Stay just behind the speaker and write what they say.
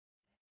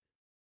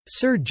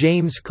Sir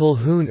James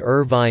Colquhoun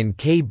Irvine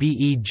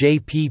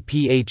KBE-JP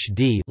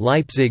Ph.D.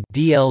 Leipzig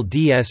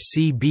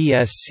DLDSC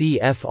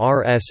BSc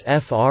FRS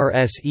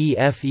FRSE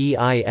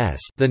FEIS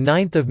the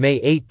 9th of May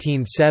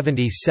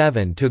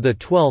 1877 to the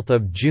 12th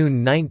of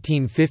June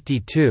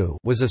 1952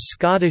 was a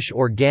Scottish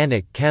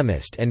organic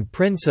chemist and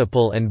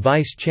principal and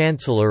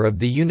vice-chancellor of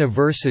the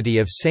University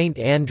of St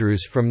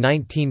Andrews from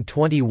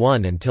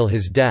 1921 until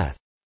his death.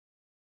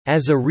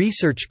 As a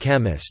research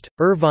chemist,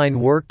 Irvine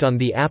worked on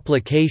the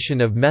application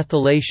of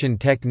methylation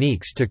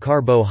techniques to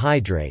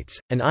carbohydrates,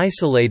 and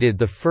isolated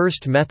the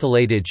first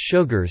methylated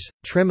sugars,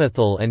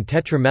 trimethyl and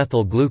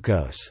tetramethyl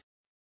glucose.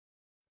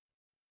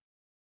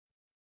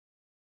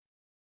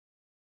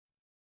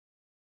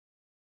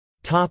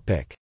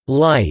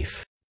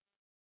 Life.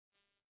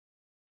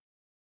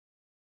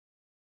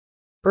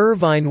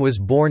 Irvine was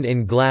born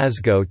in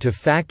Glasgow to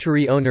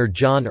factory owner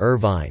John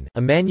Irvine,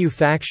 a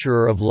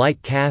manufacturer of light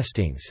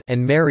castings,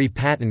 and Mary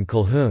Patton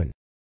Colquhoun.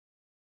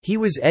 He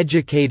was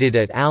educated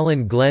at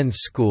Allen Glen's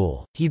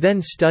School. He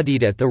then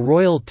studied at the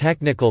Royal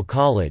Technical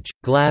College,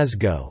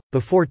 Glasgow,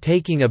 before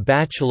taking a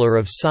Bachelor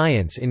of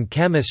Science in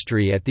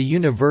Chemistry at the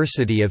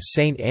University of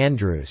St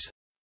Andrews.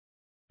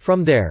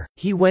 From there,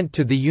 he went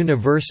to the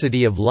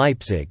University of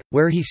Leipzig,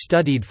 where he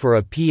studied for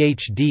a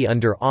PhD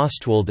under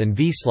Ostwald and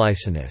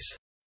Wislicenus.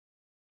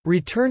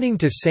 Returning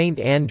to St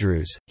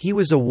Andrews, he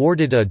was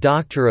awarded a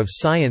Doctor of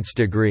Science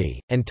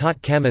degree, and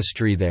taught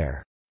chemistry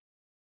there.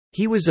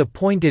 He was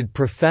appointed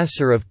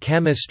Professor of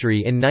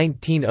Chemistry in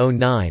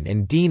 1909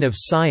 and Dean of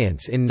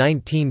Science in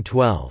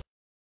 1912.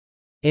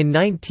 In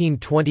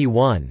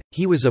 1921,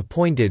 he was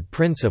appointed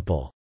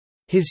Principal.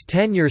 His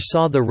tenure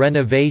saw the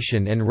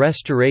renovation and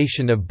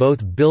restoration of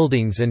both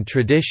buildings and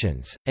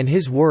traditions, and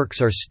his works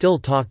are still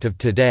talked of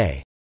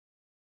today.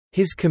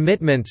 His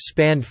commitments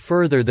spanned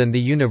further than the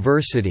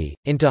university,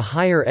 into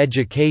higher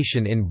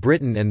education in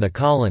Britain and the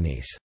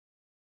colonies.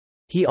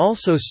 He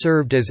also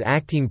served as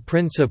acting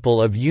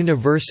principal of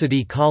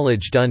University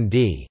College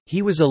Dundee.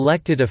 He was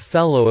elected a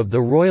Fellow of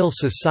the Royal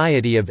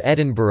Society of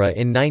Edinburgh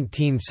in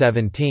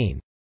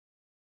 1917.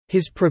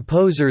 His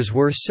proposers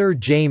were Sir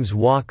James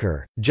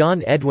Walker,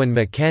 John Edwin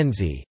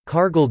Mackenzie,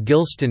 Cargill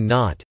Gilston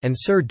Knott, and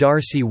Sir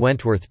Darcy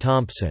Wentworth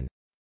Thompson.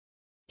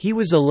 He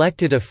was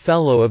elected a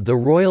Fellow of the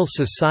Royal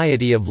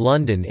Society of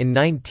London in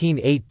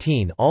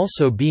 1918,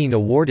 also being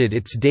awarded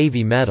its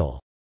Davy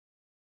Medal.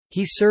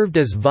 He served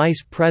as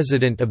Vice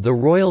President of the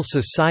Royal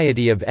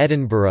Society of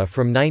Edinburgh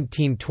from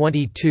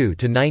 1922 to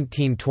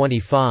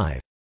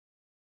 1925.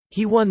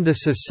 He won the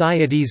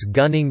Society's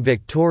Gunning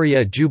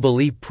Victoria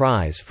Jubilee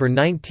Prize for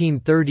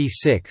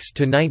 1936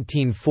 to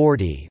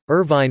 1940.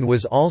 Irvine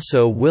was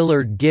also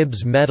Willard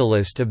Gibbs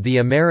Medalist of the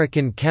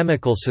American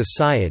Chemical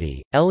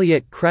Society,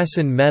 Elliott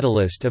Cresson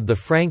Medalist of the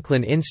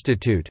Franklin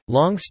Institute,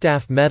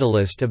 Longstaff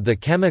Medalist of the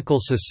Chemical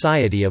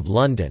Society of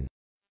London.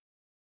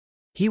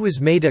 He was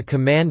made a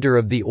Commander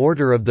of the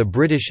Order of the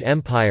British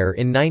Empire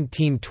in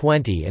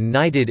 1920 and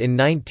knighted in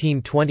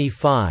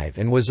 1925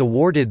 and was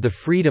awarded the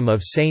Freedom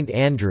of St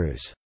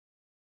Andrews.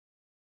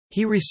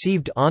 He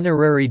received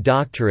honorary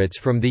doctorates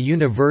from the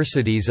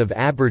universities of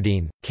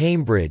Aberdeen,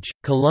 Cambridge,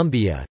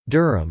 Columbia,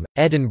 Durham,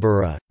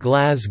 Edinburgh,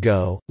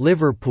 Glasgow,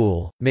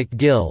 Liverpool,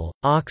 McGill,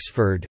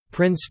 Oxford,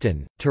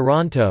 Princeton,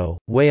 Toronto,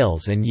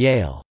 Wales and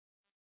Yale.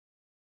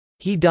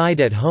 He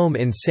died at home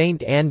in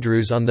St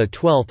Andrews on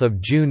 12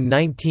 June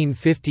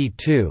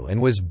 1952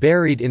 and was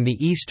buried in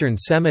the Eastern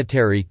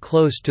Cemetery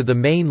close to the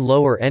main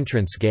lower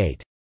entrance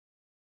gate.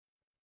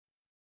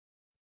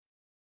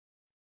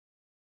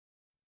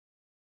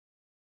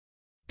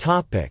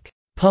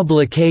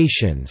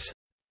 Publications.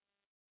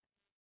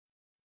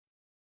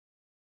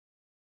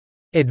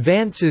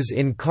 Advances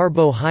in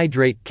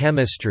Carbohydrate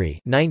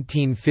Chemistry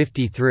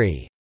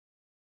 1953.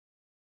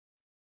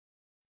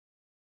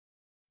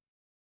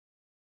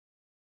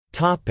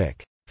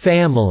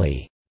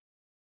 Family.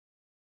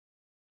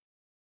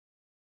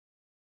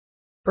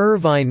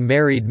 Irvine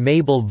married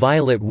Mabel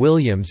Violet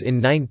Williams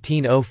in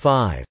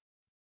 1905.